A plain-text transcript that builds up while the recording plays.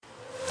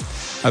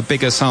A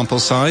bigger sample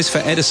size for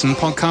Edison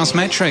Podcast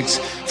Metrics.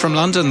 From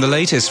London, the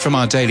latest from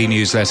our daily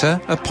newsletter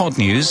at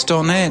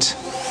podnews.net.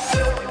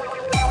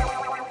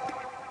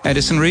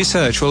 Edison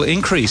Research will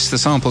increase the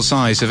sample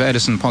size of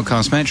Edison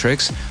Podcast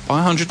Metrics by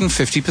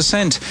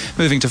 150%,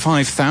 moving to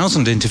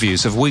 5,000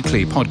 interviews of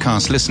weekly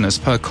podcast listeners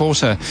per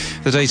quarter.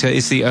 The data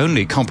is the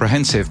only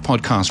comprehensive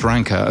podcast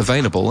ranker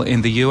available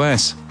in the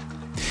US.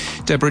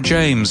 Deborah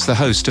James, the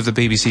host of the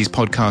BBC's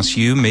podcast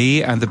You,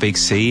 Me and the Big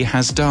C,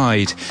 has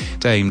died.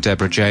 Dame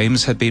Deborah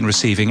James had been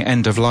receiving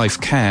end-of-life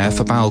care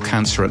for bowel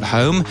cancer at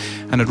home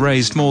and had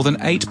raised more than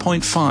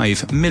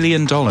 $8.5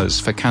 million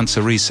for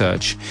cancer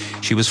research.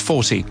 She was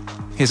 40.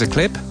 Here's a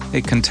clip.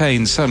 It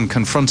contains some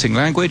confronting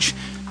language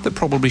that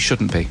probably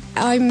shouldn't be.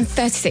 I'm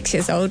 36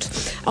 years old.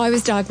 I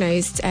was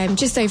diagnosed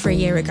just over a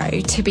year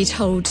ago to be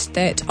told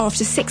that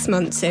after 6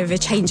 months of a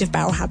change of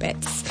bowel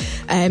habits,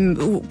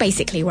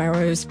 basically where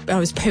I was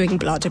pooing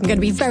blood. I'm going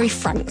to be very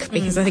frank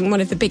because I think one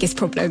of the biggest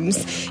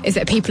problems is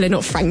that people are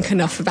not frank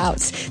enough about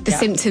the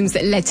symptoms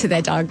that led to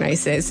their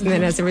diagnosis, and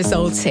then as a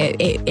result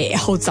it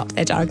holds up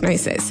their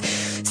diagnosis.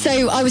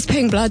 So I was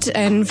pooing blood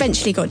and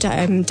eventually got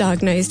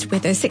diagnosed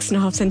with a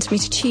 6.5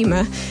 centimetre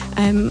tumour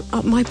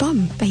up my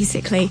bum,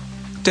 basically.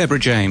 Deborah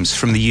James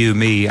from the You,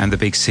 Me and the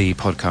Big C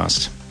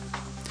podcast.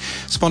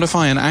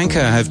 Spotify and Anchor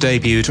have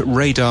debuted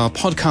Radar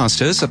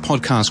Podcasters, a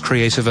podcast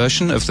creator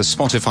version of the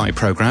Spotify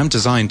program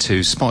designed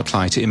to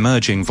spotlight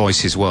emerging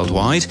voices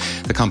worldwide.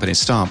 The companies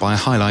start by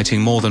highlighting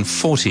more than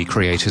 40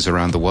 creators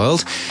around the world.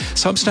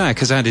 Substack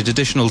has added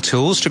additional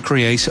tools to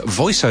create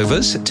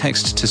voiceovers,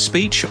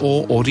 text-to-speech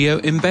or audio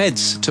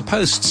embeds to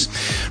posts.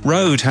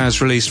 Rode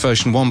has released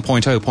version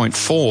 1.0.4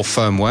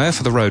 firmware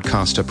for the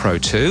Rodecaster Pro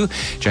 2.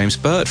 James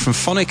Burt from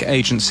Phonic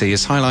Agency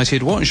has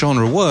highlighted what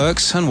genre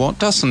works and what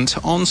doesn't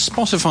on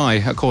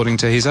Spotify, according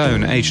to his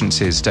own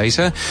agency's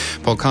data.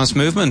 Podcast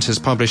Movement has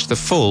published the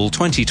full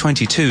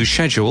 2022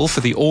 schedule for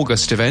the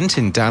August event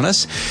in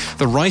Dallas.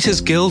 The Writers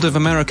Guild of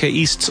America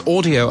East's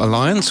Audio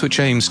Alliance, which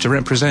aims to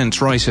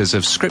represent writers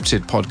of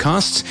scripted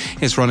podcasts,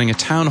 is running a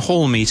town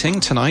hall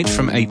meeting tonight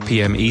from 8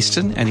 p.m.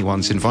 Eastern.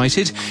 Anyone's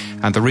invited.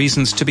 And the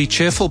Reasons to Be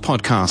Cheerful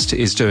podcast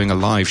is doing a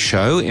live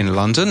show in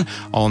London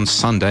on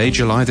Sunday,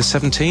 July the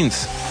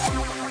 17th.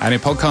 And in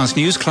podcast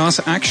news, Class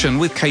Action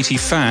with Katie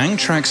Fang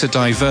tracks a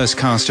diverse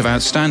cast of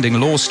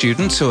outstanding law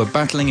students who are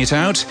battling it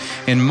out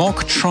in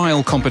mock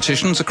trial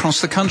competitions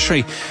across the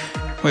country.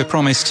 We're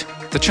promised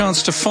the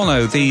chance to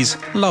follow these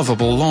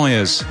lovable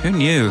lawyers. Who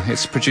knew?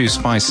 It's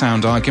produced by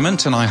Sound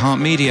Argument and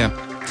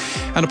iHeartMedia.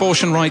 An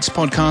abortion rights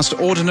podcast,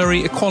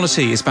 Ordinary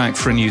Equality, is back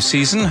for a new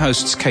season.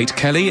 Hosts Kate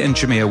Kelly and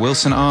Jameer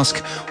Wilson ask,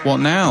 what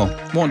now?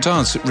 What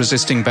does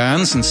resisting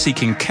bans and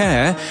seeking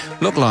care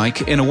look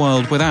like in a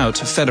world without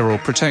federal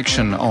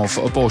protection of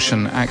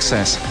abortion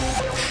access?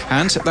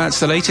 And that's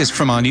the latest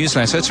from our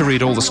newsletter. To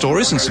read all the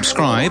stories and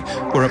subscribe,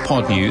 we're at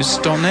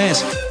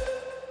podnews.net.